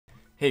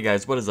Hey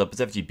guys, what is up?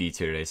 It's FGB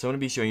here today. So I'm going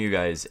to be showing you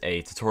guys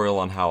a tutorial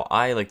on how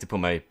I like to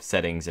put my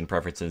settings and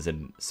preferences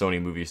in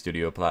Sony Movie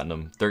Studio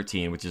Platinum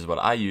 13, which is what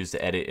I use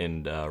to edit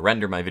and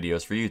render my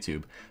videos for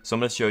YouTube. So I'm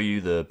going to show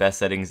you the best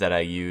settings that I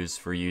use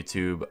for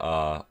YouTube,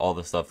 all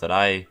the stuff that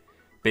I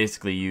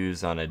basically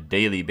use on a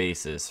daily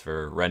basis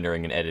for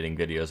rendering and editing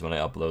videos when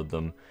I upload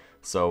them.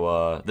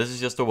 So this is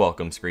just a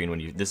welcome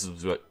screen. This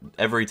is what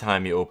every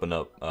time you open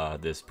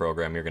up this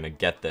program, you're going to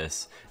get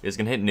this. It's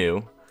going to hit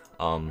new.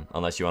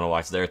 Unless you want to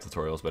watch their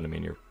tutorials, but I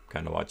mean, you're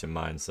kind of watching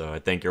mine, so I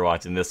think you're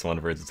watching this one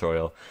for a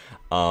tutorial.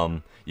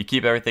 You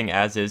keep everything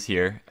as is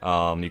here.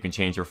 You can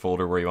change your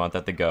folder where you want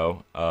that to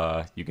go.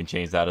 You can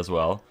change that as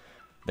well.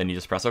 Then you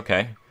just press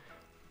OK.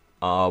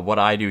 What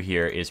I do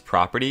here is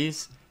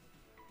properties.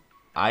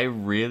 I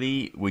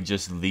really would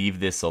just leave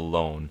this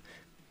alone,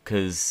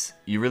 because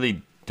you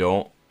really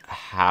don't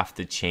have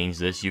to change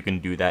this. You can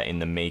do that in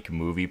the make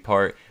movie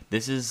part.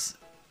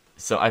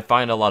 So I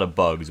find a lot of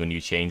bugs when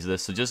you change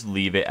this, so just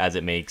leave it as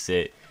it makes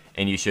it,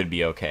 and you should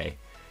be okay.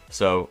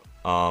 So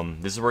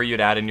this is where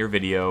you'd add in your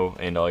video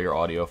and all your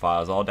audio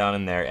files, all down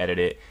in there, edit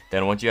it.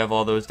 Then once you have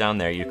all those down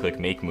there, you click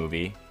Make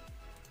Movie.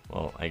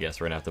 Well, I guess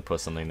we're going to have to put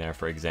something there,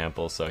 for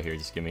example. So here,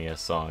 just give me a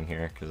song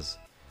here, because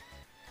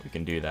we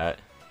can do that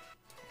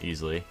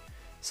easily.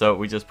 So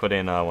we just put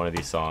in one of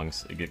these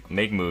songs,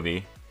 Make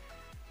Movie.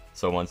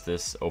 So once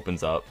this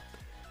opens up,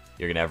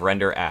 you're going to have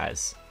Render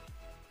As.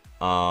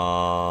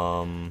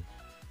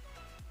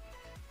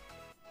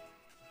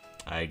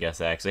 I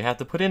guess I actually have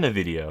to put in a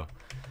video.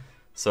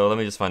 So let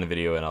me just find a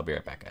video and I'll be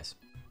right back, guys.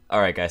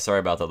 Alright guys, sorry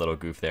about that little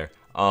goof there.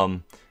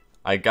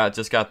 I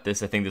just got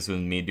this. I think this was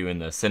me doing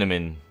the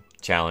cinnamon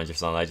challenge or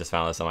something. I just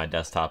found this on my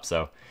desktop.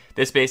 So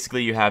this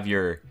basically, you have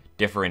your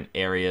different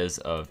areas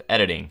of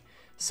editing.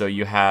 So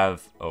you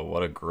have, oh,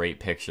 what a great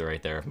picture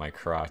right there of my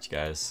crotch,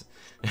 guys.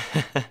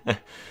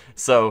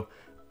 So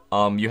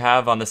you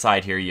have on the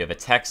side here, you have a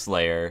text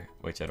layer,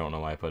 which I don't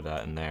know why I put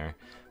that in there,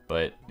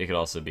 but it could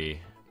also be,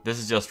 this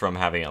is just from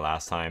having it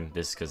last time.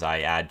 This is because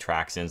I add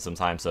tracks in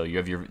sometimes. So you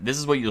have this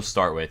is what you'll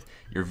start with: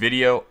 your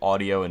video,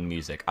 audio, and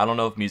music. I don't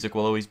know if music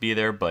will always be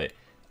there, but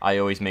I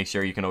always make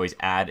sure you can always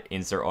add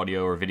insert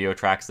audio or video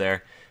tracks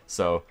there.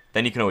 So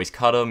then you can always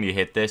cut them. You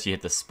hit this, you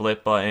hit the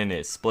split button,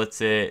 it splits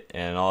it,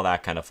 and all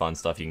that kind of fun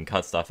stuff. You can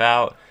cut stuff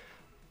out.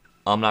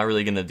 I'm not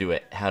really gonna do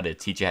how to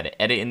teach you how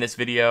to edit in this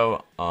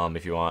video.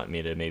 If you want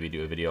me to maybe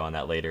do a video on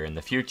that later in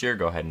the future,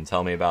 go ahead and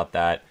tell me about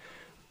that.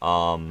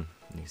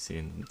 You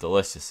see,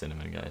 delicious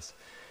cinnamon, guys.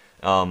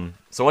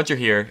 So once you're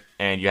here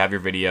and you have your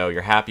video,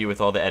 you're happy with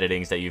all the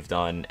editings that you've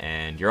done,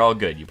 and you're all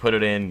good. You put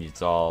it in,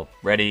 it's all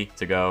ready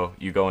to go.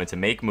 You go into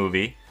Make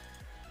Movie,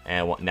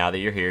 and now that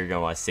you're here, you're going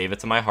to want to save it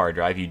to my hard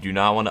drive. You do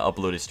not want to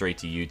upload it straight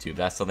to YouTube.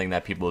 That's something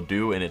that people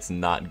do, and it's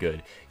not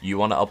good. You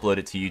want to upload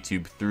it to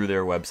YouTube through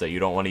their website. You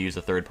don't want to use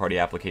a third-party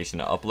application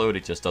to upload.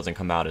 It just doesn't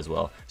come out as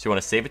well. So you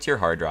want to save it to your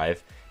hard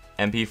drive,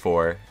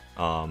 MP4.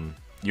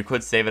 You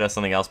could save it as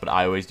something else, but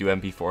I always do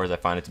MP4s. I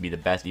find it to be the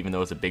best, even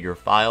though it's a bigger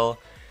file.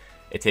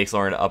 It takes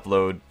longer to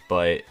upload,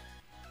 but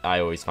I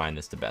always find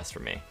this the best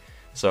for me.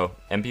 So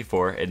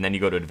MP4, and then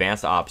you go to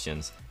Advanced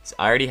Options. So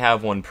I already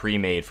have one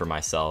pre-made for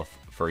myself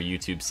for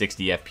YouTube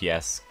 60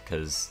 FPS,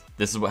 because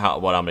this is what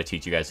I'm going to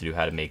teach you guys to do,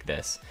 how to make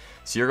this.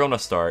 So you're going to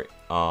start.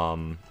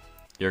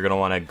 You're going to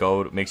want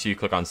to make sure you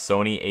click on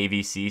Sony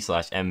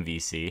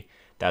AVC/MVC.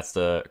 That's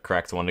the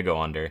correct one to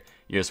go under.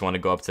 You just want to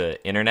go up to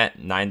Internet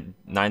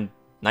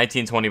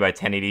 1920 by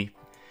 1080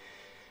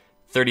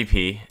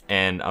 30p,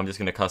 and I'm just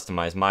going to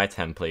customize my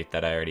template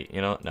that I already,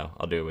 no,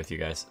 I'll do it with you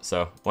guys.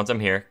 So once I'm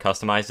here,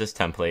 customize this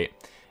template.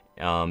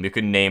 You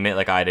can name it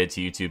like I did to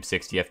YouTube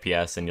 60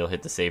 FPS, and you'll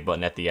hit the save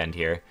button at the end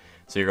here.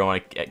 So you're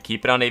going to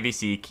keep it on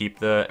AVC, keep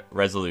the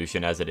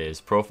resolution as it is.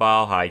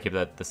 Profile, high, keep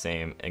that the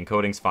same.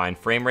 Encoding's fine.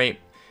 Frame rate,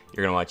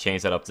 you're going to want to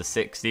change that up to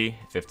 60,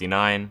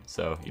 59,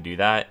 so you do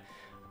that.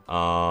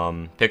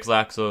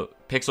 Pixel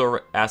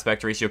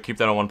aspect ratio, keep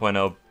that on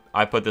 1.0.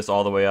 I put this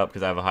all the way up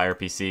because I have a higher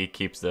PC,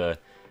 keeps the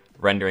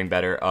rendering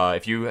better.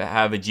 If you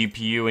have a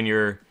GPU in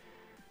your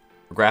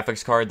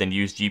graphics card, then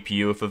use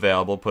GPU if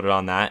available, put it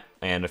on that.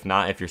 And if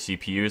not, if your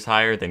CPU is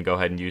higher, then go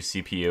ahead and use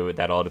CPU.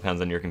 That all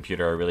depends on your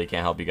computer. I really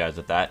can't help you guys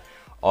with that.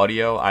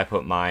 Audio, I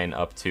put mine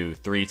up to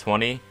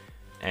 320,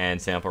 and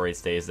sample rate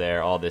stays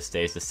there. All this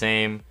stays the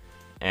same,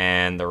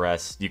 and the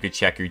rest, you could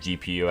check your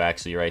GPU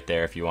actually right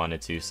there if you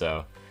wanted to.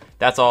 So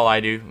that's all I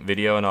do,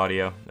 video and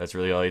audio. That's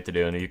really all you have to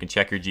do, and you can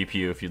check your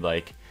GPU if you'd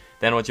like.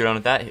 Then once you're done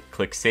with that,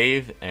 click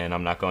Save, and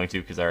I'm not going to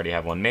because I already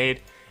have one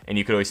made. And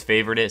you could always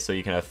favorite it, so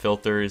you can have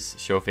filters,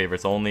 show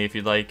favorites only if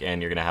you'd like,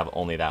 and you're going to have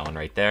only that one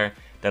right there.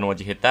 Then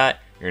once you hit that,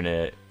 you're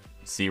going to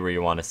see where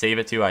you want to save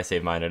it to. I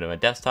save mine to my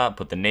desktop,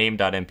 put the name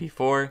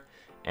 .mp4,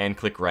 and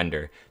click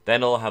Render.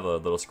 Then it'll have a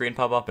little screen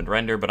pop up and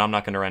render, but I'm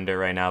not going to render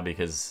right now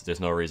because there's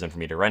no reason for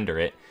me to render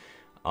it,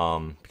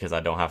 because I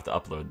don't have to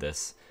upload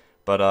this.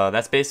 But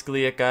that's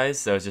basically it,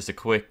 guys. That was just a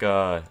quick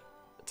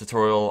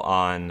tutorial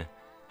on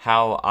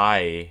how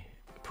I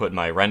put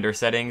my render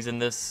settings in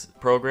this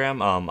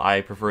program.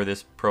 I prefer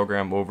this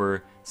program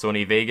over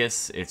Sony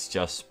Vegas, it's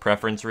just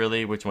preference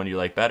really, which one you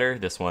like better.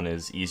 This one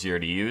is easier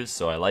to use,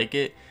 so I like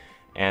it.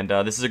 And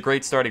this is a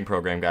great starting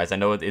program, guys. I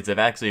know it's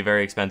actually a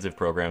very expensive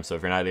program, so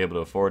if you're not able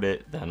to afford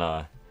it, then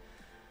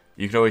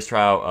you can always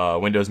try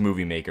out Windows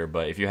Movie Maker.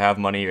 But if you have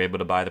money, you're able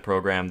to buy the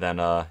program, then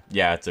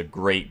yeah, it's a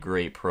great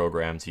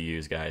program to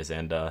use, guys.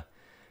 And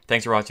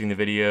thanks for watching the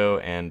video,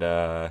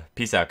 and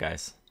peace out,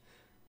 guys.